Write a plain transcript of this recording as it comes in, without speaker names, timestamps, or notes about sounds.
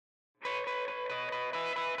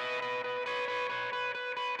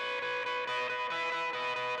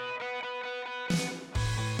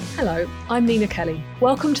Hello, I'm Nina Kelly.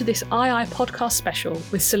 Welcome to this II podcast special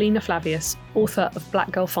with Selina Flavius, author of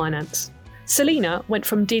Black Girl Finance. Selina went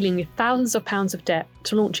from dealing with thousands of pounds of debt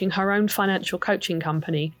to launching her own financial coaching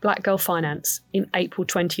company, Black Girl Finance, in April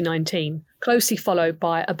 2019, closely followed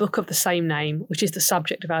by a book of the same name, which is the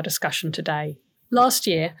subject of our discussion today. Last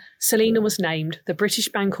year, Selina was named the British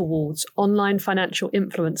Bank Awards Online Financial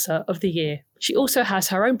Influencer of the Year. She also has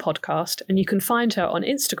her own podcast, and you can find her on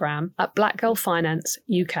Instagram at Black Girl Finance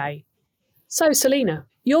UK. So, Selina,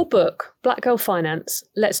 your book, Black Girl Finance,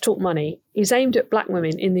 Let's Talk Money, is aimed at black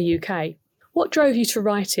women in the UK. What drove you to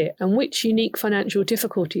write it, and which unique financial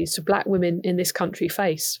difficulties do black women in this country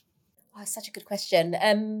face? Oh, such a good question.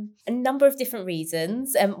 A number of different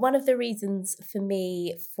reasons. One of the reasons for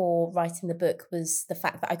me for writing the book was the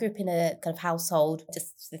fact that I grew up in a kind of household,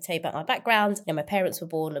 just to tell you about my background. My parents were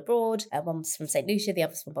born abroad. One was from St. Lucia, the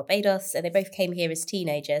other was from Barbados. And they both came here as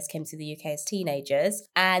teenagers, came to the UK as teenagers.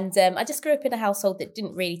 And I just grew up in a household that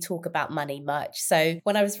didn't really talk about money much. So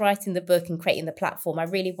when I was writing the book and creating the platform, I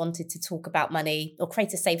really wanted to talk about money or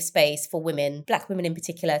create a safe space for women, black women in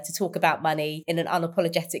particular, to talk about money in an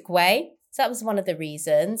unapologetic way. So that was one of the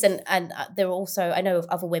reasons. And there are also, I know of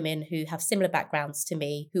other women who have similar backgrounds to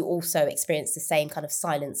me who also experience the same kind of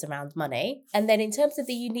silence around money. And then in terms of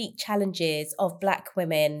the unique challenges of black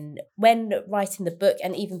women, when writing the book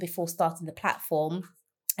and even before starting the platform,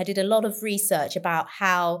 I did a lot of research about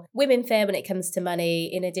how women fare when it comes to money.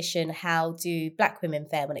 In addition, how do black women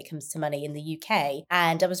fare when it comes to money in the UK?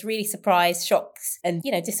 And I was really surprised, shocked, and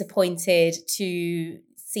disappointed to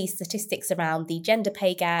see statistics around the gender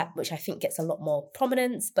pay gap, which I think gets a lot more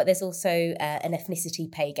prominence, but there's also an ethnicity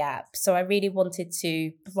pay gap. So I really wanted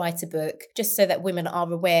to write a book just so that women are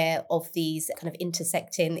aware of these kind of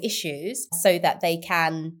intersecting issues so that they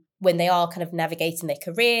can, when they are kind of navigating their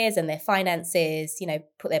careers and their finances,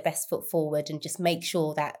 put their best foot forward and just make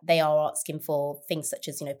sure that they are asking for things such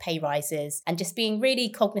as, pay rises and just being really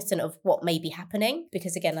cognizant of what may be happening.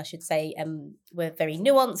 Because again, I should say, we're very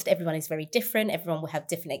nuanced. Everyone is very different. Everyone will have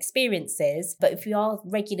different experiences. But if we are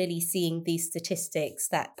regularly seeing these statistics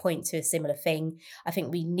that point to a similar thing, I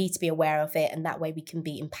think we need to be aware of it. And that way we can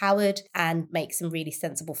be empowered and make some really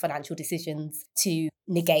sensible financial decisions to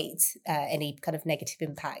negate any kind of negative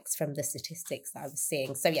impacts from the statistics that I was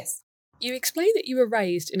seeing. So yes. You explained that you were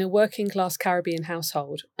raised in a working-class Caribbean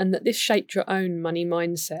household and that this shaped your own money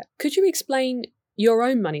mindset. Could you explain your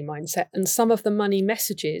own money mindset and some of the money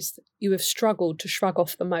messages that you have struggled to shrug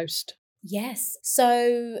off the most? Yes.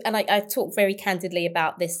 So, and I talk very candidly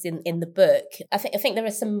about this in the book. I think there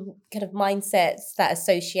are some kind of mindsets that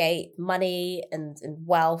associate money and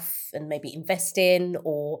wealth and maybe investing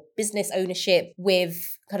or business ownership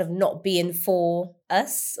with kind of not being for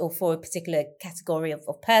us or for a particular category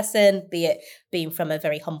of person, be it being from a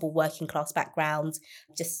very humble working class background.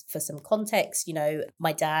 Just for some context,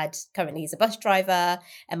 my dad currently is a bus driver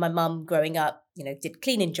and my mum growing up, did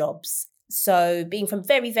cleaning jobs. So being from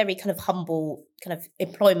very, very kind of humble kind of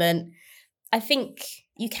employment, I think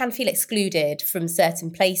you can feel excluded from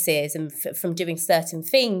certain places and from doing certain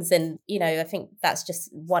things. And, I think that's just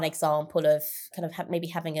one example of kind of maybe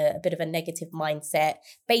having a bit of a negative mindset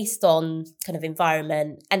based on kind of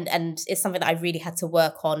environment. And it's something that I really had to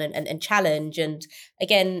work on and challenge. And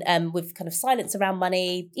again, with kind of silence around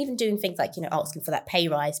money, even doing things like, asking for that pay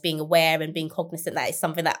rise, being aware and being cognizant that it's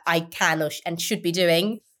something that I can and should be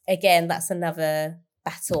doing. Again, that's another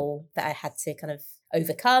battle that I had to kind of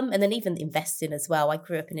overcome. And then even investing as well. I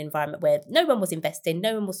grew up in an environment where no one was investing,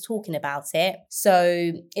 no one was talking about it.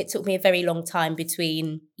 So it took me a very long time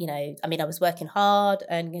between, I was working hard,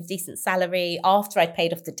 earning a decent salary after I'd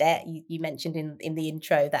paid off the debt. You mentioned in the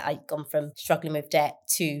intro that I'd gone from struggling with debt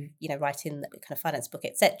to, writing the kind of finance book,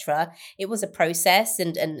 etc. It was a process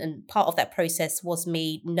and part of that process was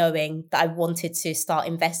me knowing that I wanted to start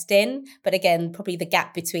investing. But again, probably the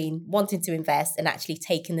gap between wanting to invest and actually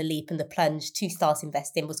taking the leap and the plunge to start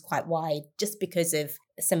investing was quite wide, just because of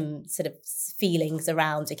some sort of feelings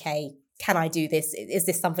around, okay, can I do this? Is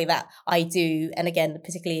this something that I do? And again,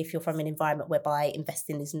 particularly if you're from an environment whereby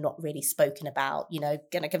investing is not really spoken about,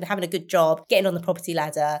 having a good job, getting on the property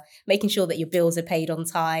ladder, making sure that your bills are paid on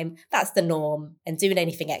time, that's the norm. And doing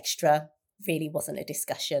anything extra really wasn't a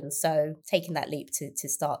discussion. So taking that leap to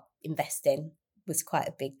start investing was quite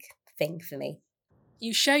a big thing for me.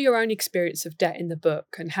 You share your own experience of debt in the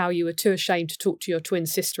book and how you were too ashamed to talk to your twin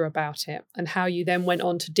sister about it and how you then went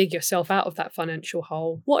on to dig yourself out of that financial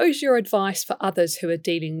hole. What is your advice for others who are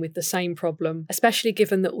dealing with the same problem, especially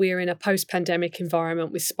given that we're in a post-pandemic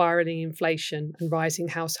environment with spiralling inflation and rising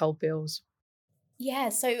household bills? Yeah,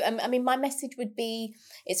 so I mean, my message would be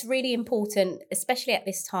it's really important, especially at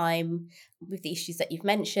this time with the issues that you've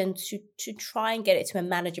mentioned, to try and get it to a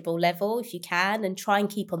manageable level if you can, and try and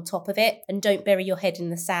keep on top of it and don't bury your head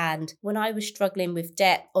in the sand. When I was struggling with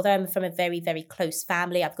debt, although I'm from a very, very close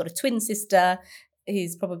family, I've got a twin sister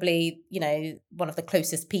who's probably, one of the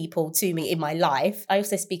closest people to me in my life. I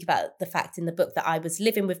also speak about the fact in the book that I was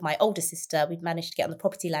living with my older sister. We'd managed to get on the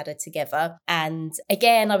property ladder together. And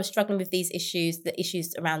again, I was struggling with these issues, the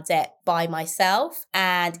issues around debt by myself.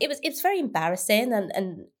 And it was very embarrassing.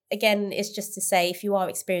 And again, it's just to say, if you are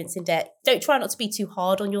experiencing debt, don't try not to be too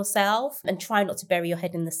hard on yourself and try not to bury your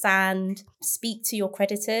head in the sand. Speak to your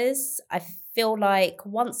creditors. I feel like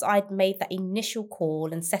once I'd made that initial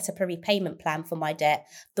call and set up a repayment plan for my debt,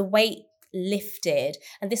 the weight lifted.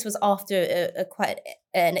 And this was after a quite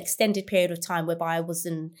an extended period of time whereby I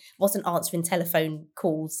wasn't answering telephone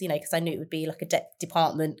calls, because I knew it would be like a debt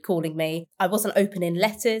department calling me. I wasn't opening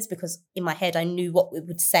letters because in my head I knew what it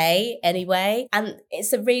would say anyway. And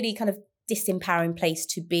it's a really kind of disempowering place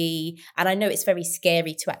to be. And I know it's very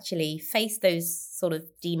scary to actually face those sort of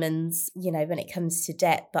demons, when it comes to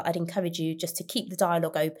debt. But I'd encourage you just to keep the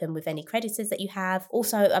dialogue open with any creditors that you have.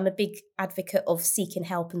 Also, I'm a big advocate of seeking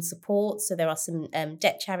help and support. So there are some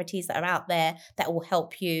debt charities that are out there that will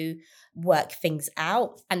help you work things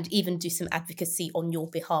out and even do some advocacy on your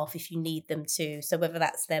behalf if you need them to. So whether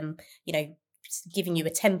that's them, giving you a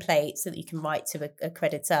template so that you can write to a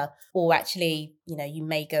creditor, or actually, you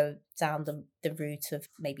may go down the route of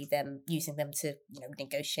maybe them using them to,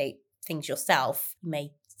 negotiate things yourself. You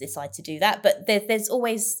may decide to do that, but there's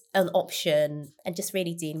always an option, and just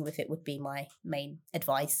really dealing with it would be my main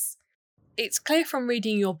advice. It's clear from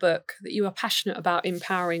reading your book that you are passionate about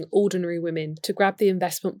empowering ordinary women to grab the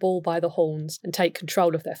investment ball by the horns and take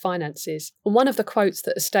control of their finances. And one of the quotes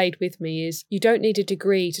that has stayed with me is, "You don't need a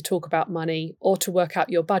degree to talk about money or to work out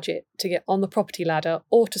your budget, to get on the property ladder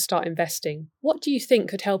or to start investing." What do you think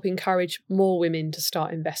could help encourage more women to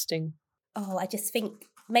start investing? Oh, I just think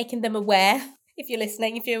making them aware. If you're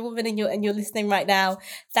listening, if you're a woman and you're listening right now,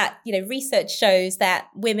 that, research shows that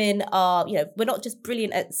women are, we're not just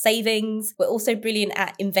brilliant at savings, we're also brilliant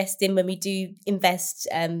at investing. When we do invest,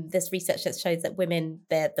 there's research that shows that women,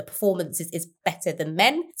 the performance is better than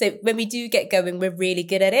men. So when we do get going, we're really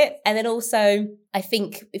good at it. And then also, I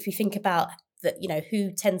think if you think about that,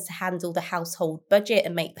 who tends to handle the household budget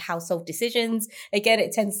and make the household decisions, again,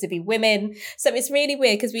 it tends to be women. So it's really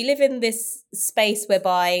weird because we live in this space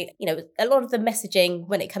whereby, a lot of the messaging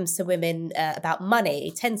when it comes to women about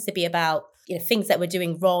money tends to be about, things that we're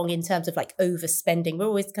doing wrong in terms of like overspending. We're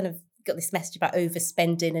always kind of got this message about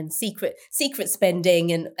overspending and secret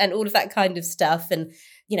spending and all of that kind of stuff, and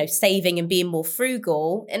saving and being more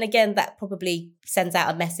frugal. And again, that probably sends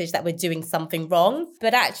out a message that we're doing something wrong.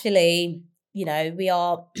 But actually, we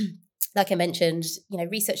are, like I mentioned,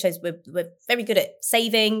 research shows we're very good at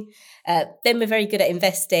saving, then we're very good at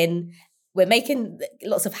investing. We're making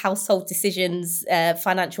lots of household decisions,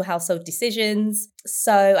 financial household decisions.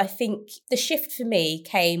 So I think the shift for me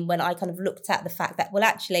came when I kind of looked at the fact that, well,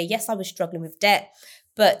 actually, yes, I was struggling with debt,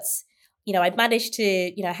 but I'd managed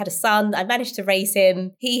to, I had a son, I managed to raise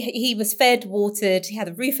him. He was fed, watered, he had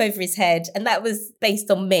a roof over his head, and that was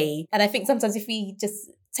based on me. And I think sometimes if we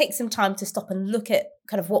just take some time to stop and look at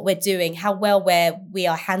kind of what we're doing, how well we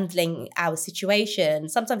are handling our situation,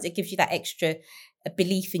 sometimes it gives you that extra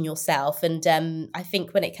belief in yourself. And I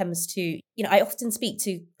think when it comes to, I often speak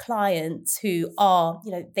to clients who are,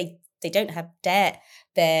 they don't have debt,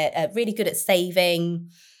 they're really good at saving,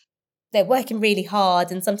 they're working really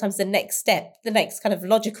hard. And sometimes the next kind of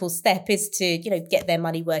logical step is to, get their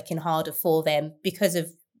money working harder for them because of,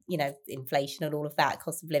 inflation and all of that,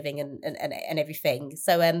 cost of living and everything.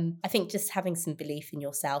 So I think just having some belief in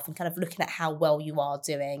yourself and kind of looking at how well you are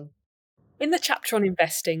doing. In the chapter on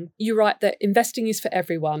investing, you write that investing is for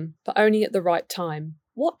everyone, but only at the right time.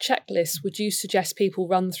 What checklists would you suggest people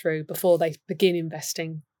run through before they begin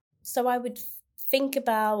investing? So I would think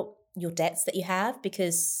about your debts that you have,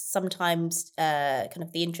 because sometimes kind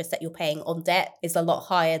of the interest that you're paying on debt is a lot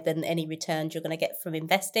higher than any returns you're going to get from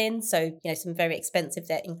investing. So, some very expensive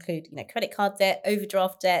debt include, credit card debt,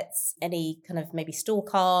 overdraft debts, any kind of maybe store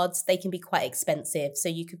cards. They can be quite expensive. So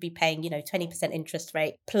you could be paying, 20% interest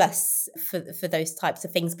rate plus for those types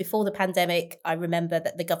of things. Before the pandemic, I remember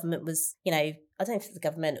that the government was, I don't know if it's the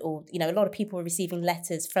government or, a lot of people were receiving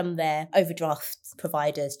letters from their overdraft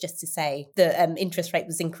providers just to say the interest rate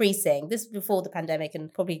was increasing. This was before the pandemic,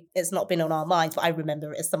 and probably it's not been on our minds, but I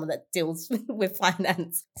remember it as someone that deals with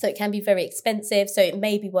finance. So it can be very expensive. So it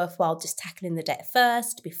may be worthwhile just tackling the debt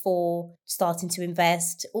first before starting to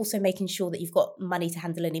invest. Also making sure that you've got money to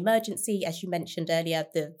handle an emergency. As you mentioned earlier,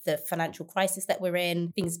 the financial crisis that we're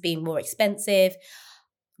in, things being more expensive.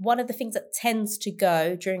 One of the things that tends to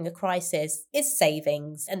go during a crisis is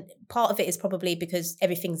savings. And part of it is probably because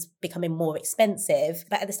everything's becoming more expensive.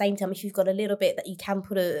 But at the same time, if you've got a little bit that you can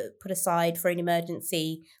put aside for an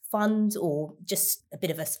emergency fund or just a bit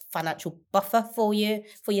of a financial buffer for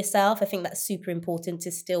yourself, I think that's super important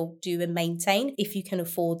to still do and maintain if you can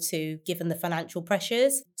afford to, given the financial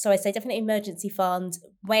pressures. So I say definitely emergency fund,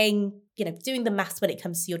 weighing, doing the maths when it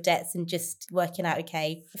comes to your debts and just working out,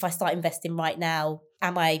 okay, if I start investing right now,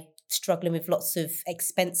 am I struggling with lots of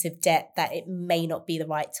expensive debt that it may not be the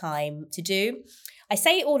right time to do? I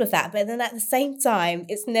say all of that, but then at the same time,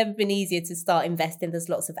 it's never been easier to start investing. There's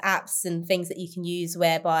lots of apps and things that you can use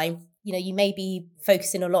whereby, you may be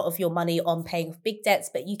focusing a lot of your money on paying off big debts,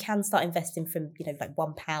 but you can start investing from, like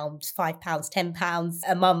 £1, £5, £10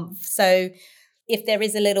 a month. So if there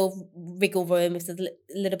is a little wriggle room, if there's a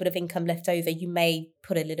little bit of income left over, you may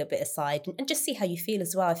put a little bit aside and just see how you feel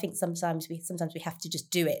as well. I think sometimes we have to just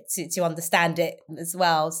do it to understand it as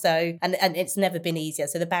well. So, and it's never been easier.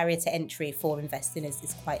 So the barrier to entry for investing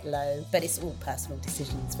is quite low, but it's all personal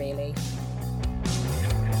decisions really.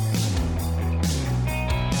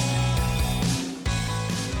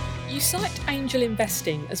 You cite angel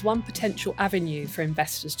investing as one potential avenue for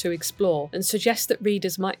investors to explore and suggest that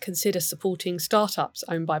readers might consider supporting startups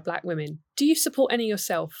owned by Black women. Do you support any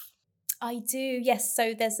yourself? I do, yes.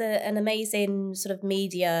 So there's an amazing sort of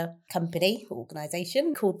media company,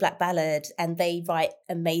 organisation called Black Ballad, and they write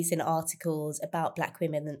amazing articles about Black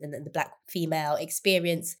women and the Black female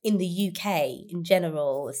experience in the UK in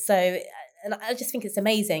general. So and I just think it's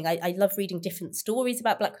amazing. I love reading different stories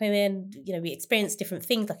about Black women. We experience different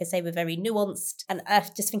things. Like I say, we're very nuanced. And I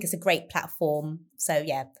just think it's a great platform. So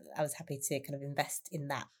yeah, I was happy to kind of invest in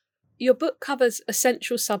that. Your book covers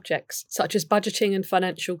essential subjects such as budgeting and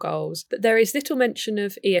financial goals, but there is little mention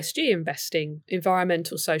of ESG investing,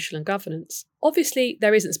 environmental, social and governance. Obviously,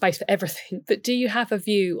 there isn't space for everything, but do you have a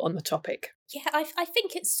view on the topic? Yeah, I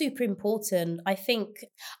think it's super important. I think,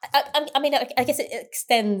 I guess it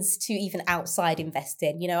extends to even outside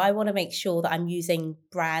investing. I want to make sure that I'm using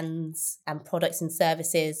brands and products and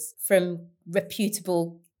services from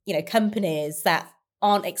reputable, companies that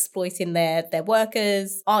aren't exploiting their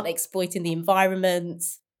workers, aren't exploiting the environment,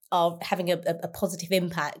 are having a positive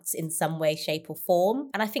impact in some way, shape or form.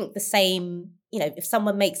 And I think the same, if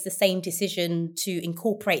someone makes the same decision to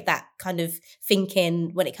incorporate that kind of thinking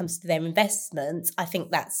when it comes to their investments, I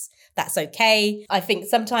think that's okay. I think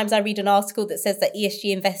sometimes I read an article that says that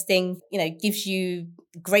ESG investing, gives you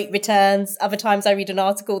great returns. Other times I read an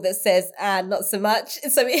article that says, not so much.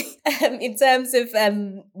 So in terms of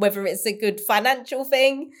whether it's a good financial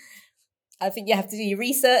thing, I think you have to do your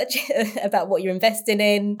research about what you're investing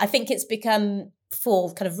in. I think it's become,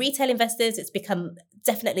 for kind of retail investors, it's become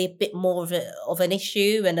definitely a bit more of an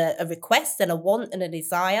issue and a request and a want and a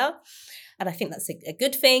desire. And I think that's a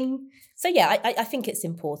good thing. So yeah, I think it's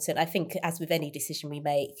important. I think as with any decision we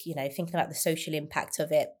make, thinking about the social impact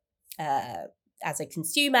of it as a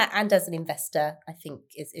consumer and as an investor, I think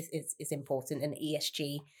is important, and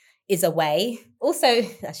ESG is a way. Also,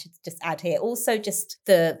 I should just add here, also just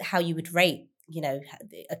how you would rate,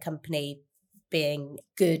 a company being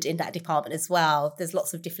good in that department as well. There's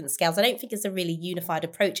lots of different scales. I don't think it's a really unified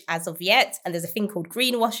approach as of yet. And there's a thing called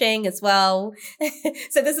greenwashing as well.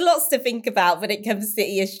 So there's lots to think about when it comes to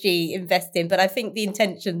ESG investing. But I think the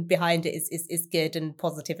intention behind it is good and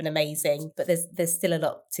positive and amazing. But there's still a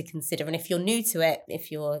lot to consider. And if you're new to it, if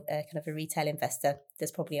you're kind of a retail investor,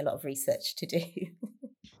 there's probably a lot of research to do.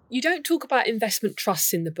 You don't talk about investment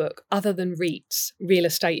trusts in the book other than REITs, real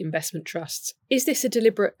estate investment trusts. Is this a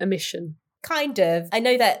deliberate omission? Kind of. I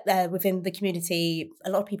know that within the community, a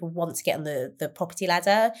lot of people want to get on the property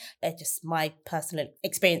ladder. Just my personal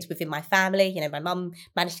experience within my family. My mum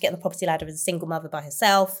managed to get on the property ladder as a single mother by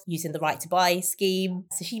herself using the right to buy scheme.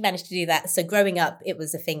 So she managed to do that. So growing up, it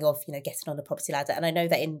was a thing of, getting on the property ladder. And I know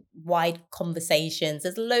that in wide conversations,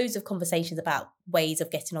 there's loads of conversations about ways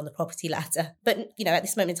of getting on the property ladder. But, at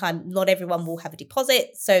this moment in time, not everyone will have a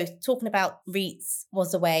deposit. So talking about REITs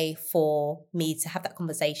was a way for me to have that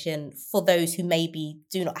conversation for those who maybe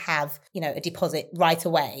do not have, a deposit right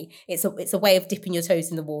away. It's a way of dipping your toes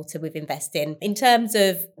in the water with investing. In terms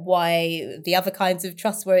of why the other kinds of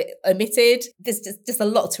trusts were omitted, there's just a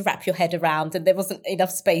lot to wrap your head around, and there wasn't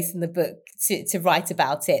enough space in the book to write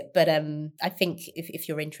about it. But I think if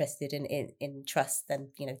you're interested in trust, then,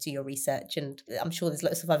 do your research. And I'm sure there's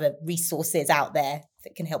lots of other resources out there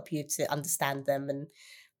that can help you to understand them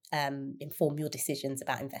and inform your decisions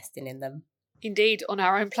about investing in them. Indeed, on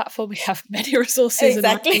our own platform, we have many resources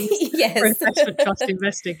exactly. and yes. for investment trust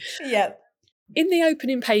investing. Yeah. In the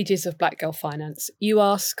opening pages of Black Girl Finance, you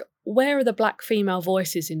ask, where are the Black female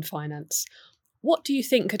voices in finance? What do you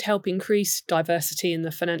think could help increase diversity in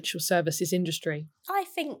the financial services industry? I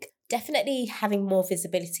think definitely having more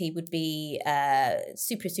visibility would be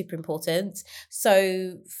super, super important.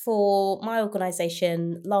 So for my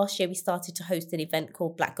organisation, last year we started to host an event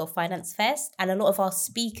called Black Girl Finance Fest. And a lot of our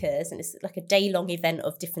speakers, and it's like a day-long event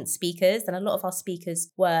of different speakers, and a lot of our speakers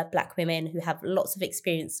were Black women who have lots of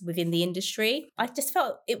experience within the industry. I just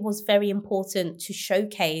felt it was very important to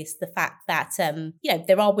showcase the fact that,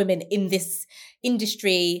 there are women in this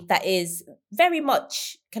industry that is very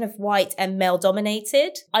much kind of white and male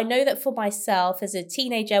dominated. I know that for myself as a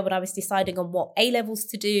teenager, when I was deciding on what A-levels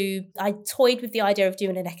to do, I toyed with the idea of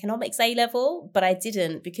doing an economics A-level, but I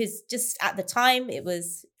didn't, because just at the time I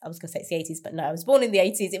was going to say it's the 80s, but no, I was born in the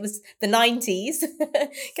 80s. It was the 90s,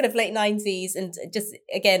 kind of late 90s. And just,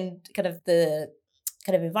 again, kind of the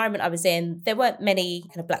kind of environment I was in, there weren't many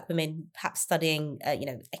kind of Black women perhaps studying,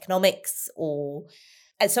 economics or...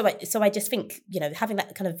 And so I just think, having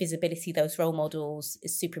that kind of visibility, those role models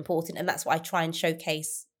is super important. And that's what I try and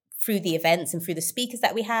showcase through the events and through the speakers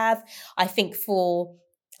that we have. I think for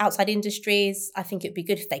outside industries, I think it'd be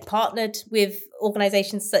good if they partnered with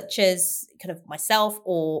organizations such as kind of myself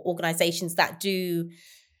or organizations that do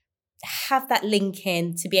have that link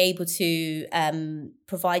in to be able to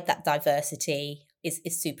provide that diversity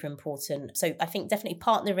is super important. So I think definitely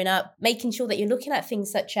partnering up, making sure that you're looking at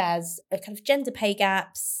things such as kind of gender pay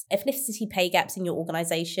gaps, ethnicity pay gaps in your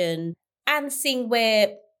organization, and seeing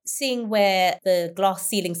where the glass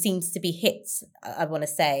ceiling seems to be hit, I want to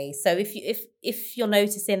say. So if you're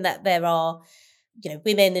noticing that there are,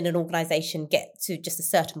 women in an organization get to just a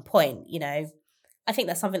certain point, I think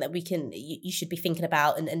that's something that you should be thinking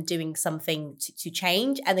about and doing something to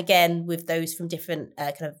change. And again, with those from different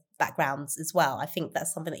kind of backgrounds as well, I think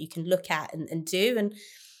that's something that you can look at and do. And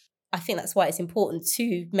I think that's why it's important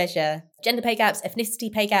to measure gender pay gaps,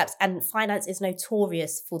 ethnicity pay gaps, and finance is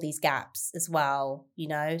notorious for these gaps as well,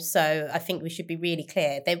 So I think we should be really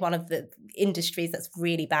clear. They're one of the industries that's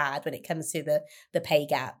really bad when it comes to the pay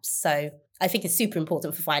gaps. So I think it's super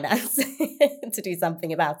important for finance to do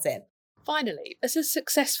something about it. Finally, as a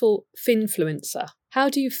successful finfluencer, how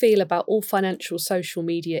do you feel about all financial social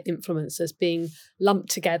media influencers being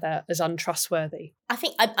lumped together as untrustworthy? I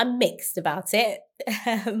think I'm mixed about it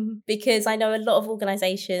because I know a lot of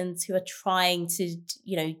organisations who are trying to,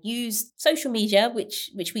 use social media,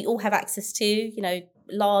 which we all have access to,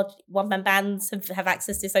 large one-man bands have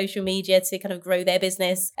access to social media to kind of grow their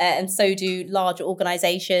business, and so do large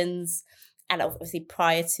organisations. And obviously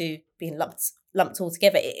prior to being lumped all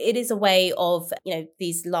together, it is a way of,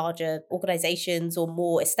 these larger organizations or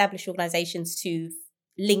more established organizations to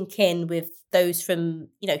link in with those from,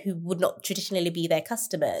 who would not traditionally be their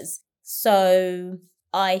customers. So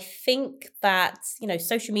I think that,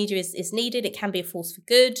 social media is needed. It can be a force for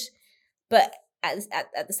good, but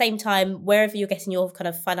at the same time, wherever you're getting your kind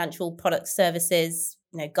of financial products, services,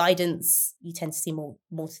 guidance, you tend to see more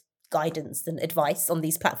guidance than advice on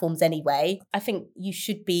these platforms anyway. I think you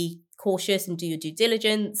should be cautious and do your due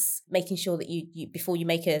diligence, making sure that you before you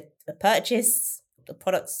make a purchase, a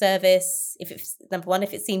product, service, if it's number one,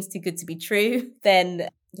 if it seems too good to be true, then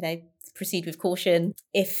proceed with caution.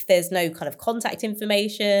 If there's no kind of contact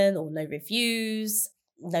information or no reviews,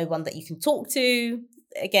 no one that you can talk to,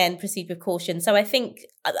 again, proceed with caution. So I think,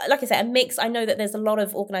 like I said, a mix. I know that there's a lot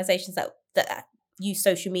of organizations that use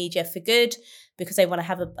social media for good because they want to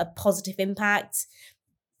have a positive impact.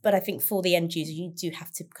 But I think for the end user, you do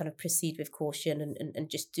have to kind of proceed with caution and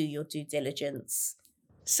just do your due diligence.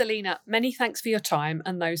 Selina, many thanks for your time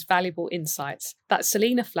and those valuable insights. That's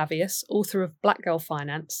Selina Flavius, author of Black Girl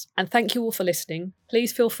Finance. And thank you all for listening.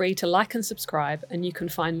 Please feel free to like and subscribe, and you can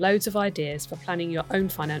find loads of ideas for planning your own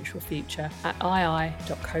financial future at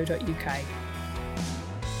ii.co.uk.